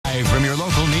Live from your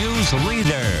local news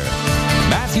leader,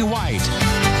 Matthew White,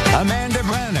 Amanda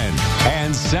Brennan,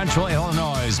 and Central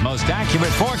Illinois' most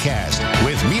accurate forecast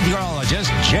with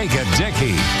meteorologist Jacob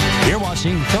Dickey. You're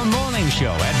watching The Morning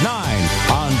Show at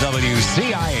 9 on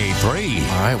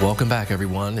WCIA3. All right, welcome back,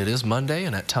 everyone. It is Monday,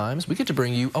 and at times we get to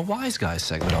bring you a Wise Guys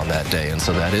segment on that day. And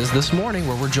so that is this morning,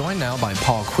 where we're joined now by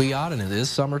Paul Kwiat, and it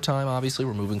is summertime, obviously.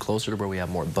 We're moving closer to where we have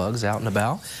more bugs out and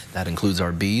about. That includes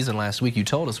our bees, and last week you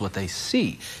told us what they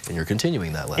see, and you're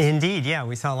continuing that lesson. Indeed, yeah.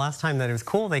 We saw last time that it was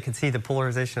cool. They could see the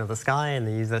polarization of the sky, and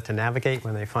they use that to navigate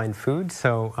when they find food.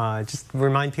 So just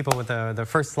remind people with the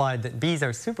first slide that bees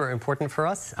are super important for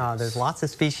us. There's lots of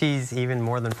species, even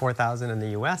more than 4,000 in the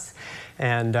U.S.,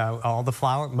 and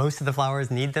most of the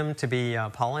flowers need them to be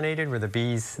pollinated, where the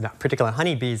bees, particularly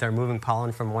honeybees, are moving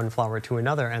pollen from one flower to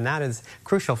another, and that is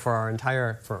crucial for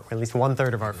for at least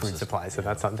 1/3 of our food supply. So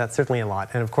that's certainly a lot,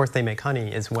 and of course they make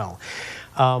honey as well.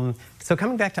 So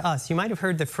coming back to us, you might have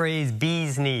heard the phrase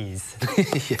bee's knees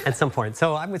at some point.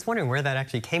 So I was wondering where that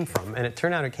actually came from, and it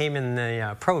turned out it came in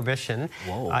the Prohibition.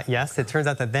 Yes, it turns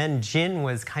out that then gin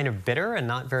was kind of bitter and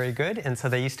not very good, and so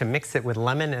they used to mix it with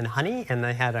lemon and honey, and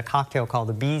they had a cocktail called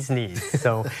the bee's knees.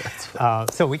 So,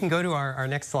 so we can go to our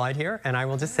next slide here, and I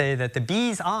will just say that the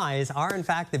bee's eyes are in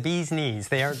fact the bee's knees.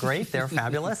 They are great, they're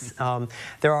fabulous.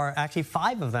 There are actually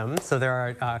 5 of them, so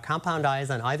there are compound eyes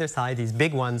on either side, these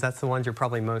big ones, that's the ones you're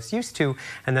probably most used to,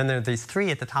 and then there are these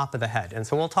 3 at the top of the head. And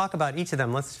so we'll talk about each of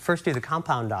them. Let's first do the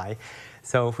compound eye.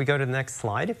 So if we go to the next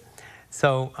slide.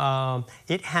 So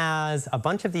it has a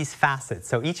bunch of these facets.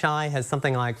 So each eye has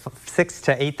something like 6,000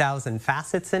 to 8,000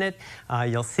 facets in it.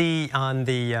 You'll see on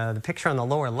the picture on the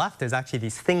lower left, there's actually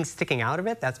these things sticking out of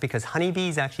it. That's because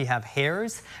honeybees actually have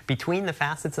hairs between the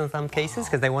facets in some cases,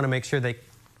 because they want to make sure they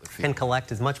can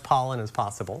collect as much pollen as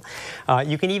possible.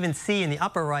 You can even see in the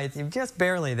upper right, just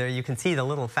barely there, you can see the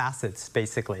little facets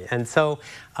basically. And so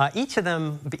each of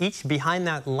them, each behind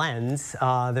that lens,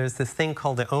 there's this thing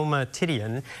called the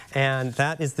ommatidion, and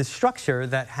that is the structure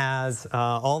that has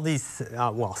all these,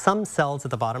 well, some cells at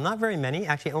the bottom, not very many,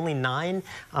 actually only 9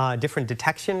 different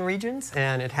detection regions,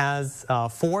 and it has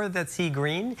 4 that see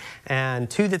green, and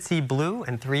 2 that see blue,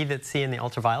 and 3 that see in the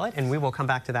ultraviolet, and we will come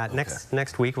back to that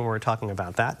next week when we're talking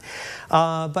about that.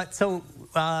 But so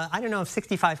I don't know if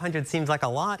 6,500 seems like a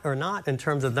lot or not in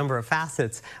terms of number of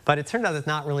facets, but it turned out it's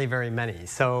not really very many.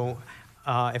 So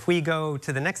if we go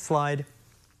to the next slide,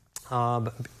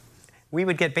 we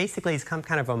would get basically some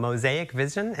kind of a mosaic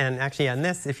vision. And actually on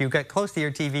this, if you get close to your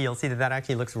TV, you'll see that that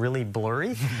actually looks really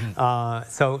blurry.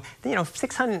 So, you know,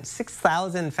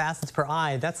 6,000 facets per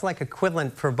eye, that's like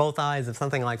equivalent for both eyes of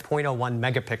something like 0.01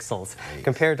 megapixels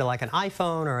compared to like an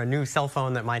iPhone or a new cell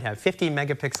phone that might have 50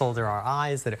 megapixels, or our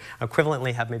eyes that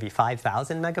equivalently have maybe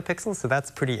 5,000 megapixels. So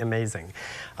that's pretty amazing.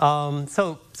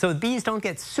 So bees don't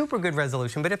get super good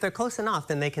resolution, but if they're close enough,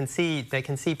 then they can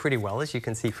see pretty well, as you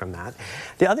can see from that.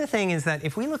 The other thing is that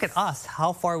if we look at us,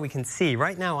 how far we can see,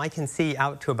 right now I can see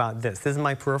out to about this. This is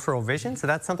my peripheral vision, so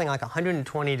that's something like a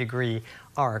 120-degree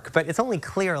arc, but it's only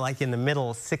clear like in the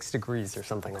middle 6 degrees or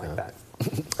something like that.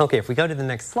 Okay, if we go to the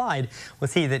next slide, we'll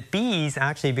see that bees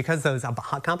actually, because those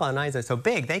compound eyes are so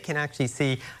big, they can actually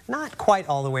see not quite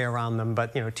all the way around them,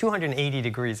 but 280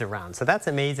 degrees around. So that's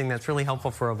amazing. That's really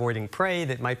helpful for avoiding prey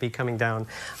that might be coming down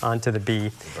onto the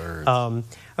bee.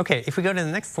 Okay, if we go to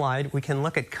the next slide, we can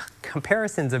look at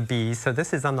comparisons of bees. So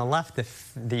this is on the left,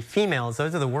 the females.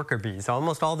 Those are the worker bees.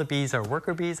 Almost all the bees are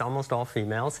worker bees, almost all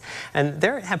females. And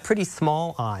they have pretty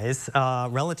small eyes,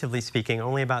 relatively speaking,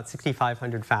 only about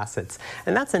 6,500 facets.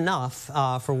 And that's enough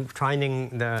for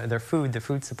finding the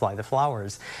food supply, the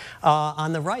flowers.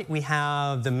 On the right, we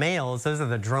have the males. Those are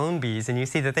the drone bees. And you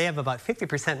see that they have about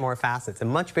 50% more facets and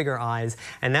much bigger eyes.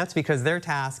 And that's because their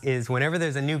task is whenever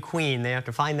there's a new queen, they have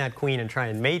to find that queen and try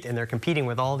and mate. And they're competing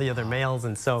with all the other males.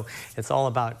 And so it's all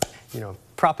about,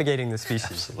 propagating the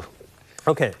species. Absolutely.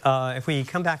 Okay, if we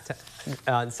come back to,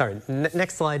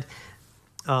 next slide.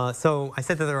 So I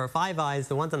said that there are 5 eyes.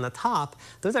 The ones on the top,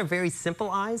 those are very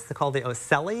simple eyes. They're called the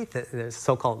ocelli. They're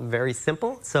so-called very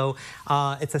simple. So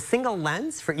it's a single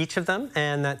lens for each of them,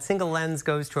 and that single lens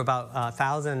goes to about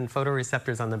 1,000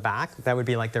 photoreceptors on the back. That would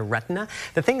be like their retina.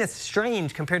 The thing that's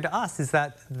strange compared to us is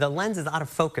that the lens is out of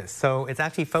focus. So it's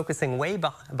actually focusing way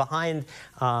behind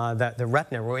the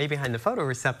retina, way behind the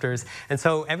photoreceptors, and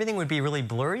so everything would be really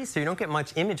blurry, so you don't get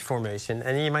much image formation.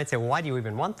 And you might say, well, why do you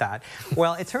even want that?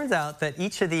 Well, it turns out that each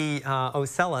each of the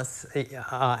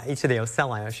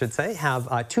ocelli, I should say,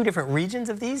 have two different regions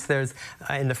of these. There's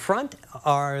in the front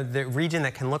are the region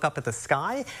that can look up at the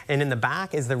sky, and in the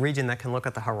back is the region that can look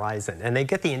at the horizon. And they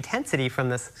get the intensity from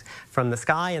the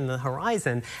sky and the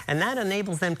horizon, and that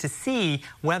enables them to see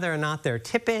whether or not they're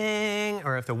tipping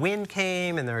or if the wind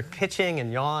came and they're pitching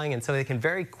and yawing, and so they can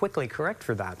very quickly correct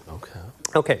for that.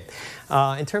 Okay.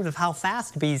 In terms of how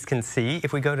fast bees can see,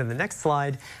 if we go to the next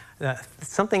slide,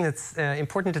 something that's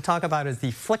important to talk about is the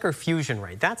flicker fusion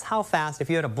rate. That's how fast, if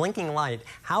you had a blinking light,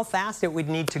 how fast it would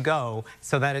need to go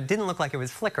so that it didn't look like it was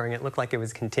flickering, it looked like it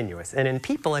was continuous. And in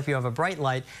people, if you have a bright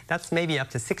light, that's maybe up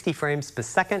to 60 frames per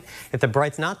second. If the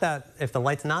light's not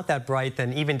that bright,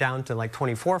 then even down to like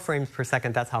 24 frames per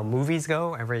second, that's how movies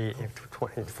go, every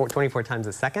 24 times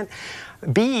a second.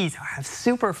 Bees have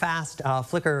super fast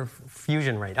flicker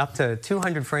fusion rate, up to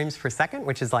 200 frames per second,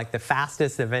 which is like the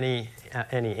fastest of any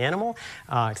animal,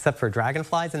 except for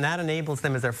dragonflies, and that enables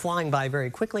them, as they're flying by very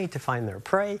quickly, to find their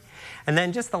prey. And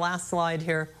then just the last slide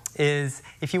here is,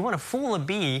 if you want to fool a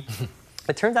bee,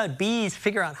 it turns out bees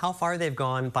figure out how far they've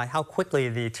gone by how quickly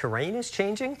the terrain is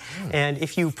changing. And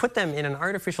if you put them in an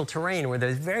artificial terrain where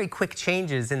there's very quick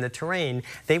changes in the terrain,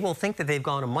 they will think that they've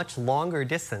gone a much longer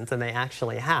distance than they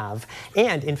actually have.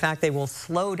 And in fact, they will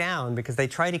slow down because they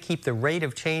try to keep the rate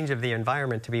of change of the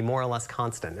environment to be more or less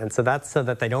constant. And so that's so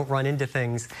that they don't run into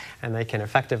things and they can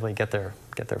effectively get their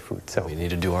food. So we need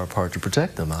to do our part to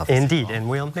protect them, obviously. Indeed, and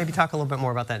we'll maybe talk a little bit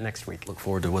more about that next week. Look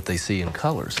forward to what they see in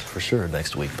colors for sure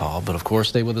next week, Paul. But of course,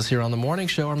 stay with us here on the morning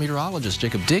show. Our meteorologist,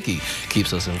 Jacob Dickey,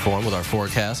 keeps us informed with our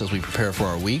forecast as we prepare for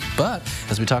our week. But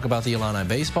as we talk about the Illini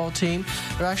baseball team,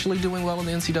 they're actually doing well in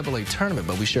the NCAA tournament,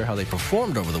 but we share how they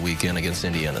performed over the weekend against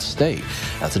Indiana State.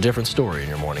 That's a different story in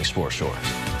your morning sports short.